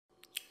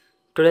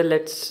Today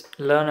let's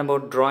learn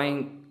about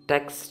drawing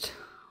text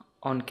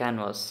on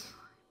canvas.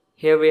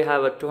 Here we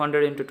have a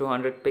 200 into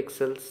 200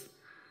 pixels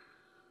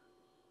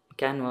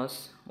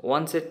canvas.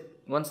 Once the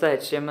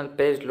HTML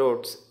page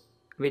loads,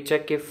 we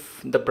check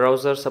if the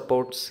browser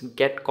supports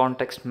get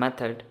context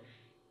method.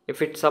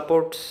 If it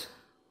supports,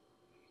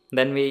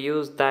 then we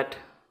use that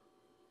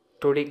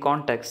 2D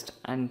context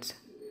and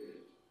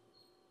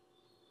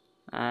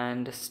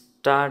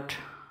start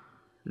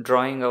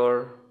drawing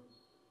our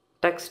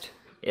text.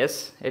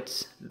 Yes,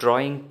 it's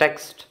drawing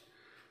text.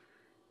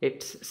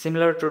 It's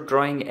similar to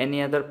drawing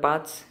any other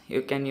paths.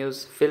 You can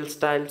use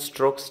fillStyle,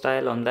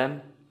 strokeStyle on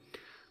them,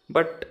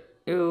 but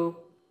you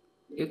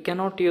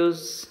cannot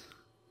use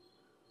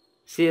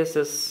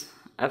CSS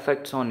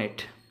effects on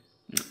it.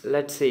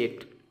 Let's see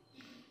it.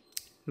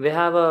 We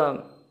have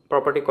a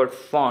property called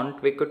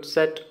font. We could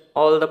set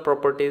all the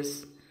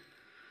properties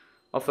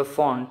of a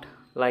font,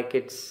 like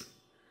its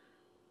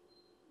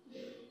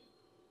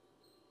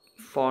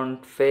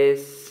font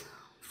face,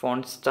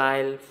 font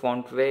style,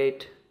 font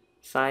weight,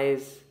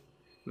 size,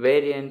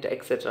 variant,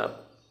 etc.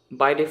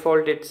 By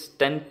default it's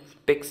 10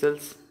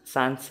 pixels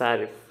sans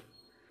serif.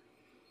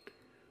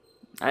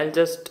 I'll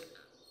just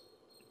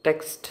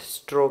text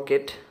stroke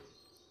it.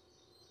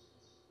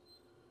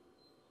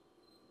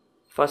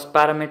 First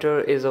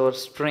parameter is our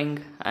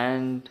string,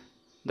 and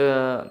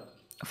the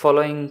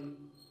following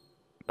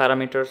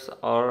parameters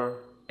are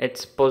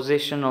its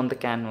position on the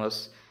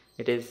canvas.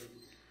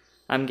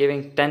 I'm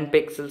giving 10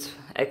 pixels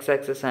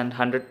x-axis and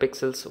 100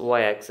 pixels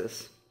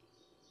y-axis.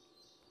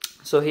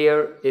 So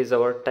here is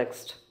our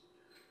text.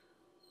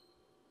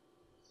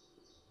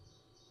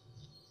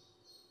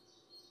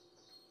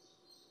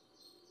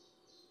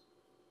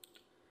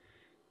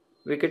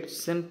 We could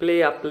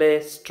simply apply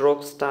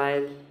stroke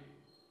style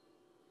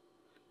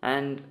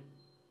and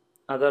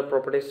other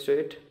properties to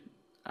it.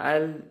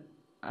 I'll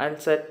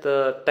set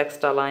the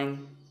text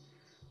align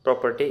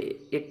property.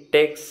 It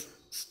takes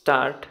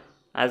start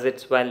as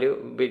its value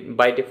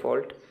by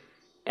default,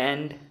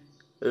 and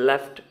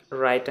left,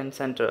 right and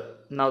center.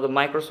 Now the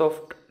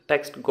Microsoft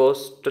text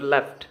goes to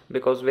left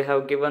because we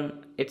have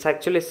given it's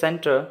actually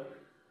center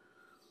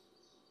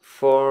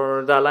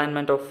for the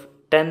alignment of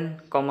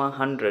 10,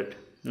 100.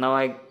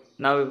 Now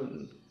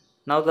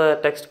the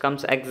text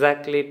comes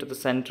exactly to the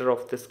center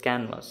of this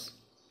canvas.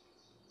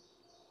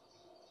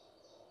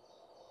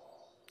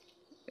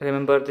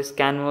 Remember, this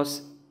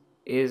canvas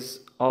is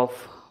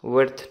of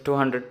width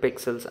 200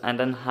 pixels and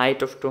a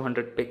height of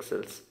 200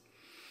 pixels.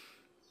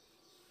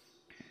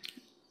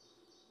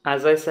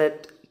 As I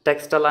said,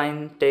 text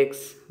align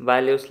takes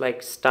values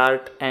like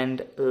start,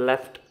 end,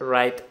 left,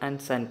 right and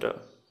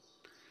center.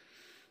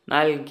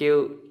 I'll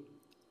give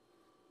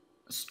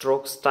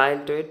stroke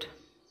style to it,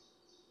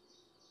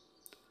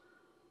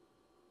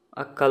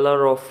 a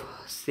color of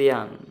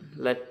cyan.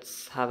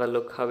 Let's have a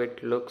look how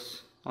it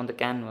looks on the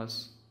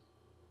canvas.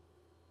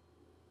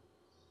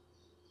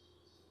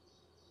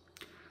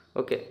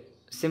 Okay,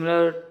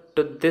 similar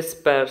to this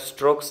pair,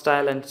 stroke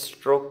style and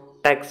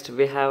stroke text,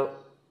 we have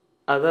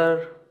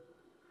other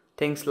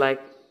things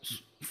like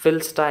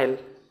fillStyle,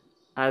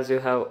 as you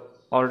have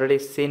already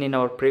seen in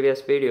our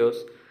previous videos.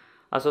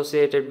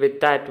 Associated with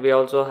that, we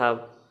also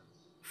have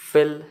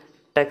fill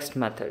text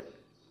method.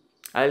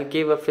 I'll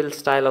give a fill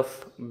style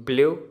of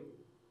blue,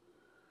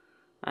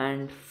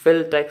 and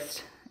fill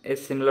text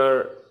is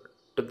similar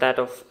to that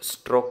of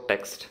stroke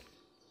text.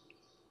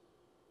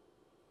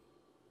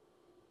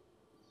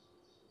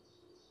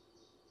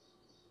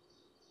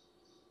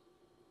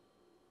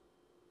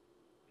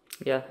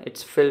 Yeah,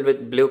 it's filled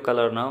with blue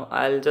color now.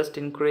 I'll just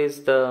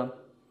increase the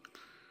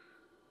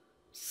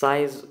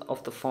size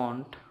of the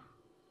font,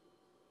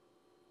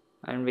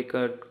 and we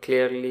could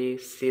clearly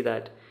see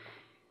that.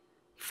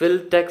 Fill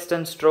text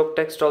and stroke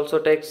text also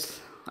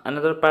takes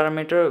another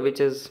parameter,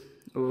 which is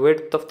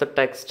width of the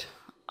text,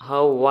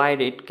 how wide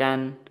it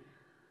can,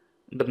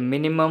 the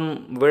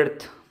minimum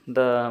width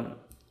the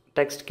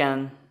text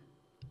can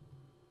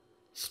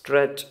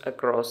stretch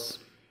across.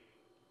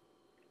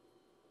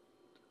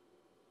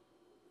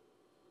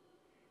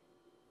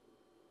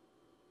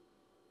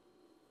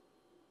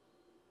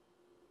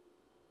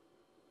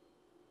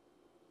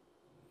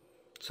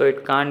 So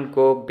it can't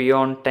go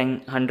beyond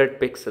 100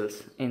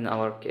 pixels in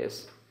our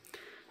case.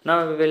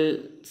 Now we will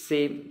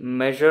see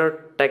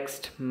measure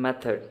text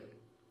method.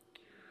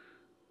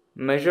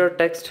 Measure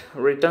text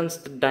returns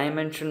the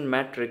dimension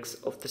matrix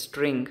of the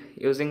string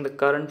using the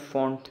current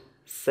font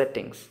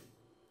settings.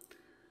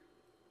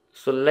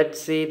 So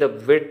let's see the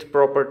width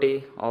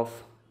property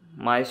of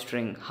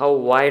myString, how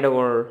wide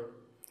our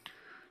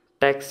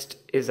text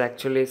is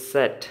actually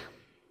set.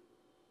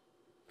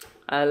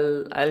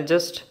 I'll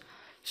just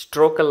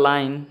stroke a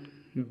line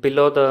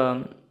below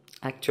the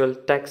actual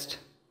text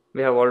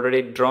we have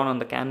already drawn on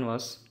the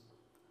canvas.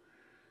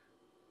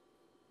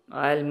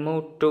 I'll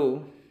move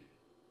to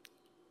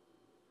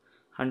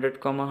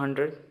 100,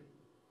 100,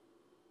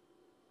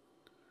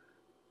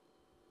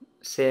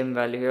 same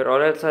value here,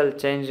 or else I'll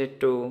change it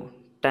to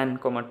 10,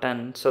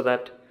 10, so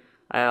that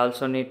I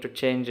also need to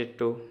change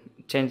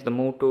the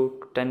move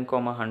to 10,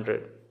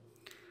 100.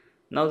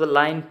 Now the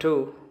line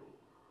 2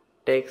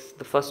 takes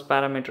the first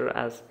parameter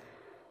as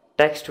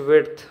text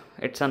width.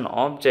 It's an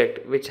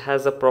object which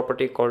has a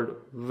property called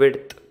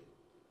width.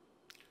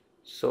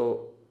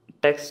 So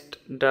text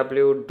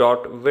w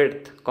dot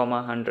width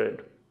comma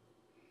 100.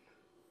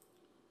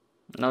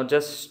 Now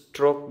just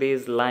stroke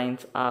these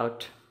lines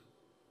out.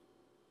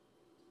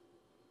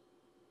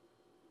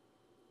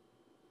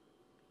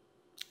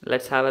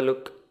 Let's have a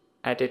look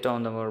at it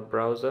on our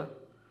browser.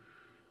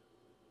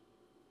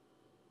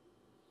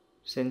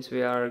 Since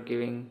we are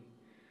giving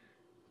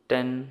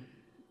 10,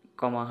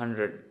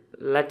 100,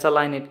 let's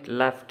align it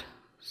left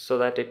so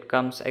that it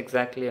comes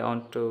exactly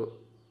onto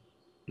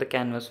the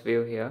canvas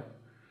view here.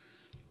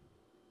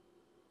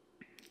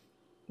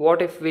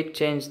 What if we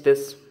change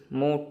this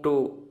move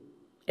to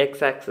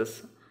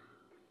x-axis?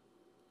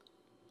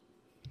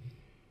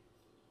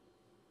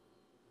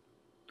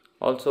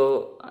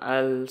 Also,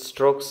 I'll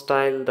stroke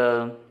style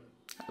the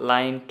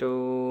line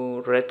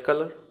to red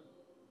color.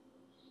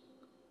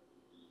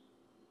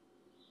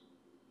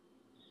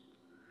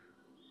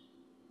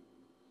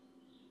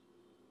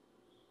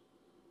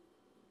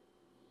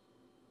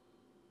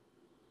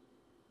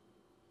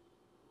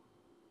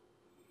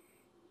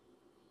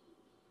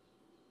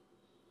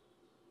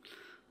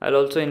 I'll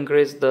also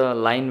increase the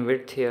line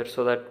width here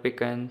so that we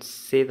can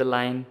see the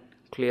line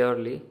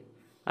clearly.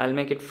 I'll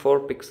make it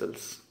 4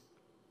 pixels.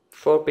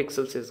 4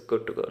 pixels is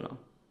good to go now.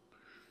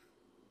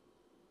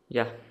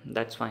 Yeah,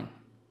 that's fine.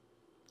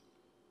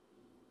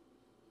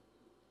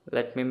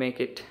 Let me make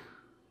it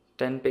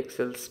 10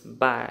 pixels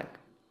back.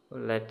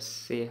 Let's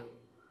see.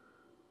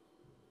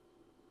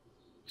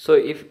 So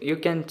if you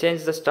can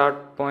change the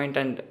start point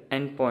and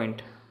end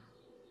point.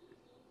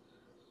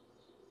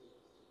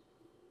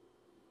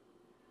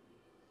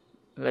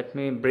 Let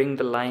me bring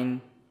the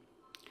line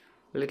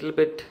a little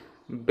bit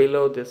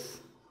below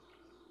this.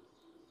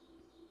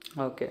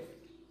 Okay.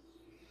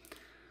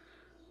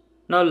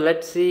 Now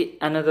let's see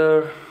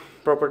another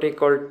property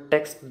called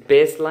text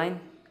baseline.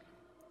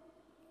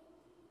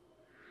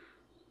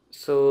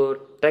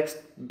 So text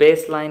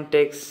baseline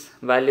takes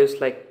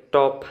values like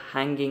top,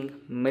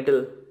 hanging,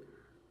 middle,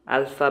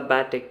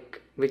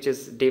 alphabetic, which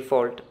is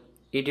default,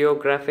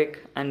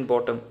 ideographic and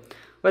bottom.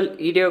 Well,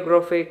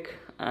 ideographic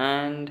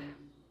and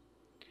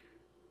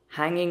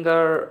hanging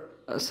are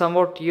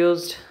somewhat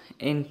used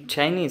in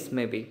Chinese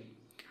maybe,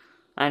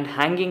 and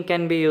hanging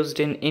can be used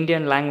in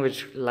Indian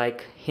language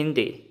like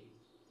Hindi.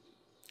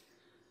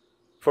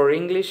 For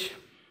English,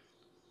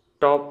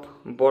 top,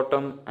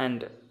 bottom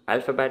and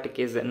alphabetic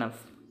is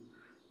enough.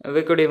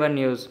 We could even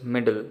use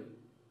middle.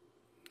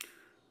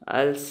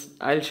 I'll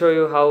show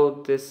you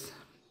how this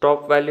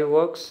top value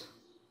works.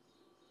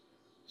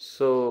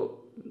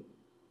 So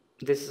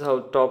this is how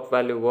top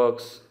value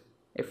works.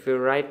 If you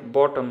write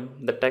bottom,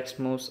 the text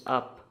moves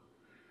up.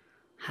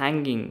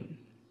 Hanging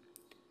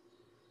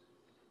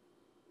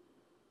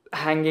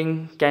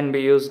can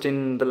be used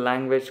in the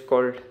language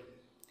called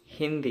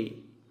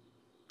Hindi,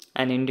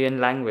 an Indian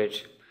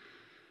language.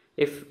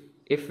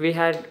 If we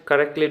had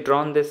correctly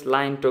drawn this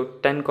line to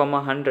 10,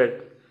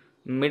 100,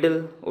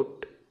 middle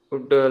would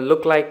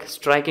look like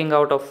striking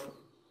out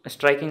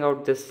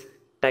this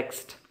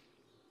text.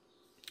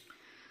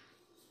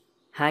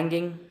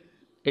 Hanging,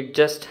 it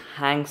just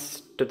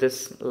hangs to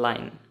this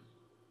line.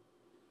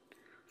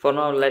 For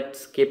now,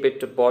 let's keep it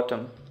to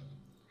bottom.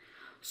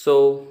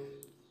 So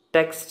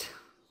text,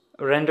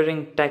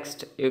 rendering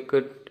text, you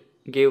could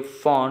give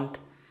font,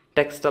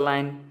 text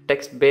align,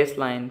 text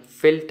baseline,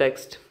 fill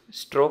text,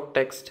 stroke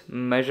text,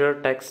 measure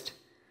text,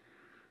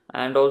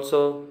 and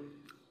also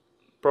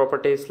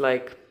properties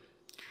like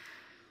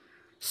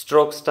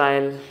stroke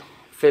style,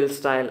 fill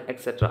style,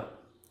 etc.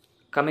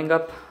 Coming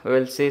up, we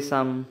will see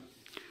some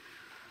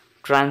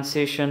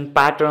transition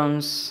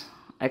patterns,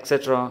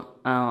 etc.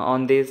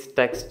 On these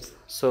texts.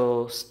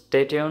 So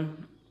stay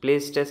tuned.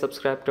 Please stay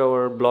subscribed to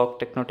our blog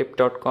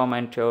technotip.com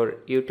and to our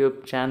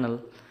YouTube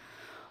channel.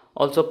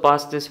 Also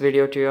pass this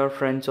video to your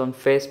friends on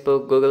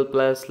Facebook, Google+,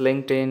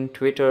 LinkedIn,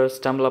 Twitter,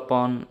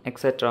 StumbleUpon,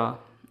 etc.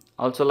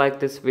 Also like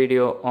this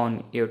video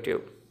on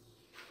YouTube.